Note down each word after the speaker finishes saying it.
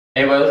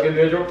Anybody else gonna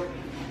do a intro?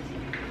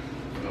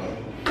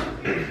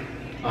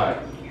 Alright.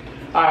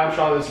 Hi, I'm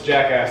Sean, this is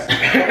Jackass.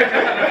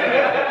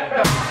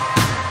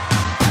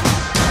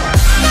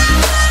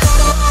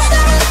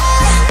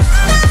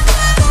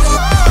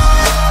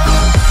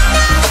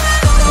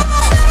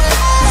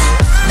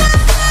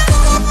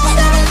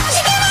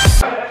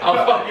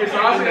 It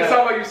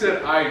sounded like you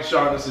said, "Hi,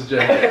 Sean, this is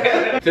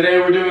Jackass."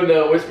 Today we're doing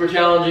the Whisper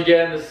Challenge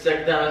again. This is the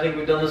second time I think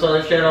we've done this on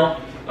this channel.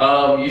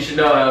 You should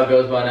know how it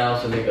goes by now,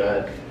 so go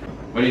ahead.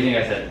 What do you think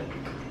I said?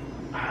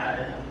 I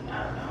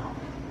don't know.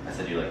 I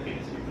said you like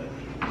penis,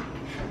 but...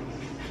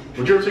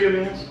 Would you ever take a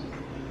dance?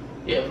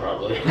 Yeah,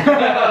 probably.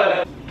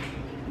 I'm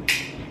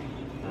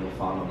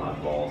fond of my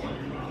balls on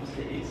your mom's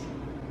titties.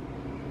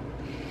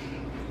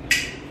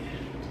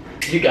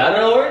 You got it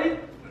already?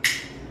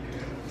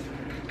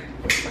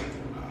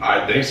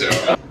 I think so.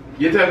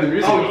 You have to have the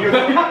music. Oh, you're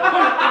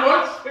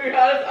what? To be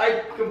honest,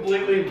 I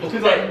completely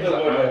He's like,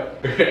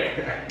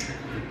 okay.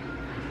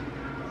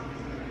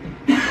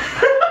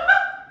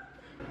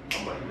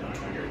 I'm a nut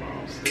on your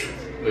mom's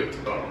tits. Wait,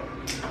 oh.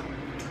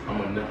 I'm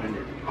a nut on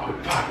your... Oh,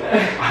 fuck.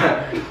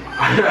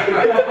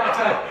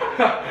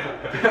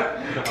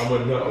 I'm a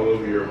nut all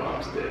over your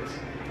mom's tits.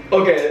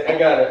 Okay, I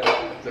got it.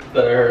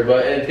 That I heard,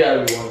 but it's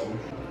gotta be one of them.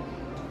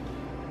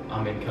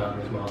 I'm in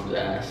Connor's mom's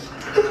ass.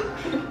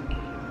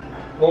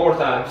 One more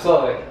time,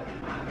 slowly.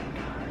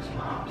 Connor's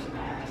mom's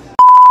ass.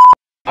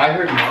 I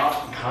heard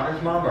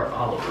Connor's mom or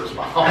Oliver's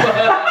mom?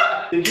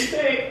 Did you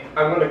say,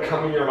 I'm gonna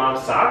come in your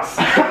mom's socks?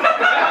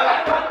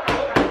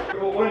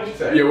 What did you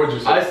say? Yeah, what'd you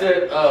say? I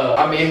said,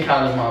 I'm in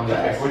Connor's mom's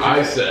ass.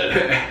 I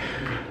said,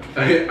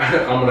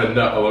 I'm gonna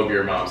nut all over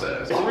your mom's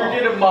ass. So we're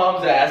getting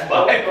mom's ass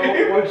by.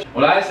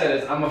 What I said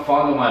is, I'm a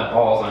fond of my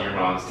balls on your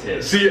mom's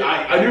tits. See,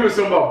 I knew it was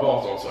something about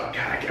balls also. I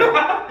gotta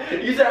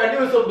get You said I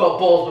knew something about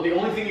balls, but the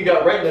only thing you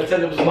got right in that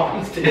sentence was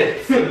mom's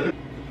tits.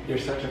 You're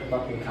such a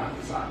fucking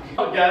cocksock.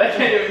 Oh god, I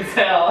can't even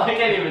tell. I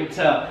can't even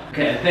tell.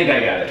 Okay, I think I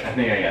got it. I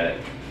think I got it.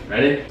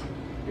 Ready?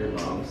 Your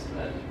mom's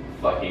that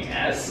fucking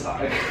ass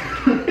sock.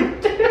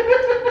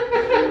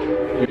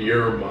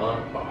 Your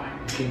mom. Oh,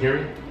 can you hear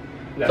me?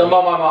 No. Something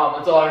about my mom,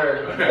 that's all I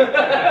heard.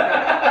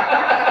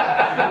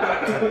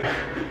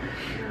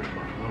 Your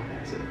mom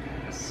has an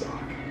ass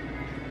sock.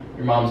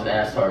 Your mom's an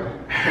ass hard.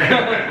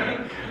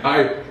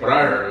 What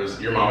I heard was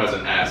your mom has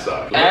an ass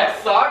sock.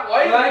 Ass sock?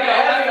 Why is it like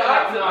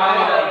ass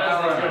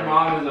sock? Your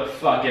mom is a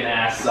fucking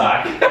ass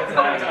sock. I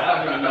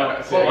don't even know.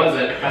 What was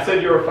it? I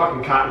said you were a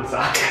fucking cotton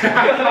sock.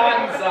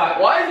 Cotton sock.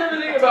 Why is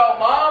everything about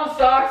mom,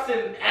 socks,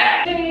 and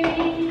ass? I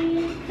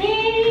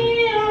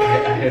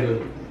hate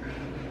it.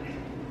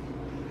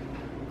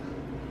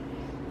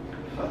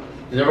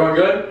 Is everyone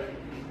good?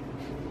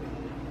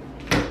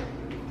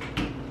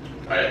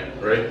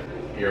 Alright, ready?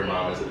 Your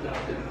mom is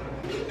adopted.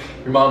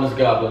 Your mom is a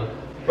goblin.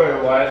 Wait,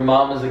 what? Your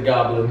mom is a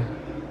goblin.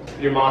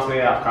 Your mom's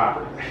made out of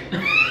copper.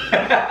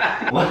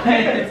 What?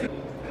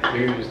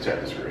 You can just check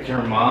this screen.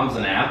 Your mom's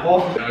an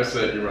apple? I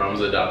said your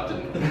mom's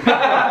adopted.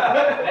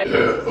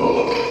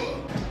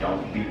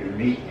 Don't beat your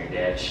meat in your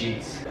dad's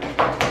sheets.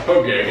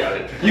 Okay, I got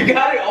it. You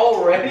got it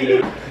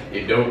already?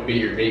 You don't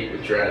beat your meat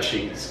with dry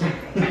sheets.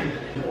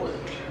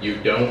 You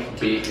don't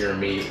beat your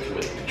meat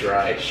with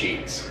dry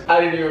sheets. I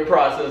didn't even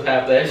process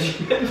half that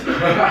shit.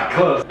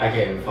 Close. I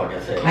can't even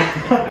fucking say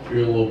it.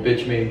 You're a little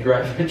bitch made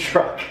driving a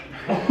truck.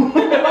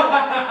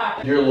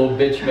 You're a little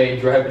bitch made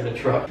driving a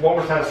truck. One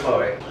more time,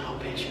 slowly. Little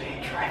bitch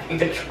made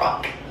driving a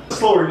truck.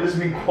 Slower, just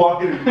mean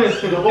quiet.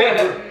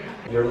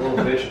 You're a little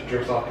bitch that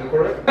jerks off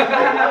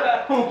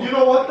Pickleball. You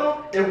know what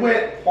though? It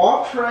went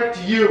off track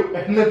to you,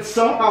 and then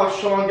somehow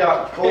Sean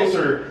got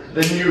closer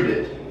than you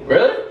did.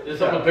 Really? Is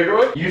something to pick her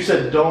with? You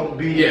said don't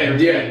beat your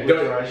meat with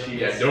dry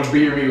sheets. Don't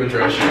beat your meat with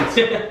dry sheets.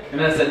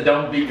 And I said,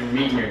 don't beat your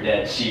meat in your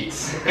dad's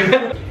sheets.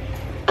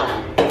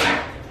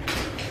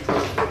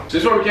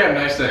 This is why we can't have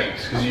nice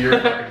things, because you're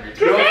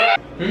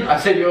I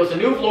said you owe us a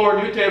new floor,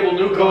 new table,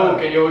 new coke,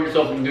 and you owe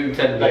yourself a new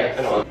 10 bags.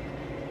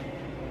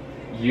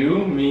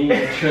 You, me,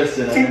 and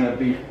Tristan are gonna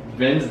beat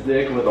Ben's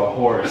dick with a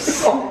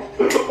horse.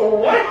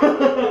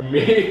 What?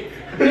 me,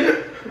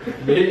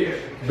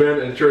 Ben,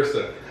 and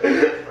Tristan are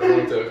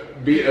going to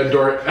beat a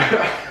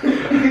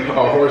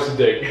horse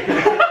dick.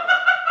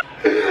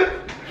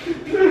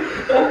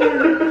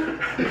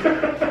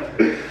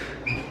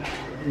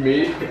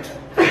 Me,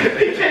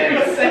 You can't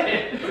even say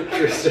it.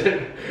 Tristan,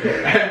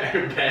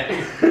 and Ben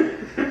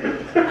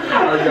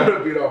are gonna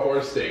beat a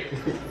horse dick.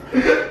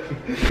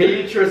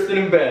 Me, Tristan,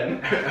 and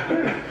Ben.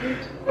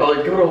 Or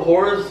like go to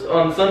Whores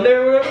on Sunday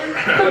or whatever?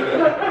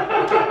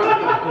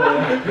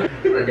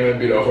 Are gonna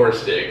beat a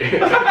horse dick.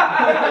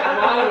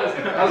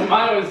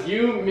 Mine was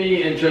you,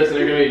 me, and Tristan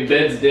are gonna beat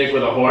Ben's dick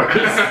with a horse. I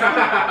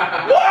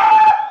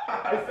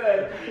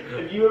said,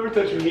 if you ever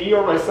touch me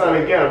or my son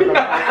again, I'm gonna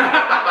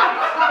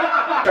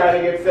try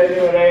to get sent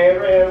to an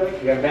AM.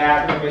 You got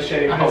back, I'm gonna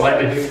shit. I like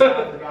this.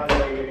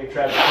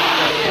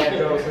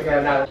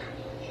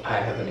 I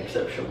have an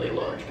exceptionally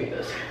large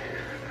penis.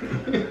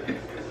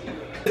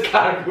 That's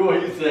kind of cool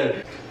what you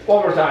said.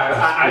 One more time.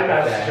 I'm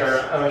not sure.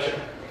 I'm not sure.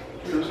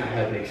 I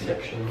have an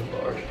exceptionally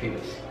large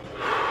penis.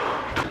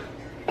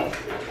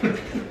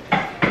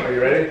 Are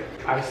you ready?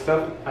 I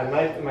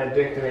knifed my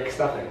dick to make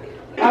stuffing.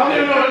 I don't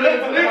even know what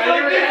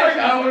it is.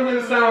 I would have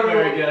been sound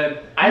Very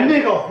good.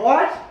 Nigga,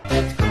 what?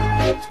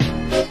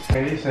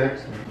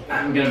 86.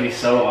 I'm gonna be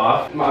so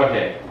off.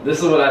 Okay,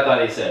 this is what I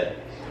thought he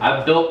said.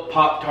 I built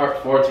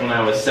Pop-Tart forts when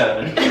I was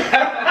 7. No,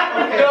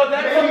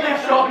 that's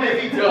something Sean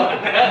maybe done.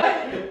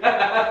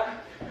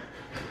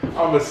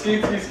 I'm a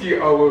ski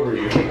all over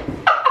you.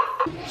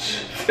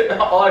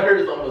 All I heard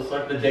is I'm gonna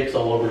suck the dicks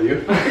all over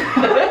you.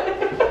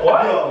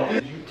 What?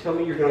 Did you tell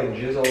me you're gonna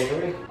jizz all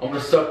over me? I'm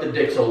gonna suck the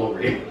dicks all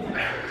over you.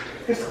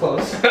 It's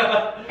close.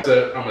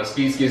 So I'm a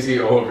ski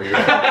all over you.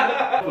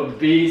 A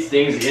bee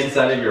stings the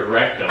inside of your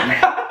rectum.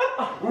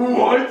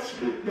 What?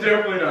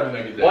 Definitely not a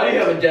negative. Why do you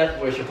have a death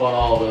wish upon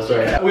all of us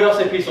right now? We all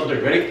say peace on 3.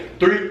 Ready?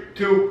 3,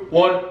 2,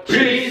 1.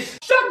 Cheese!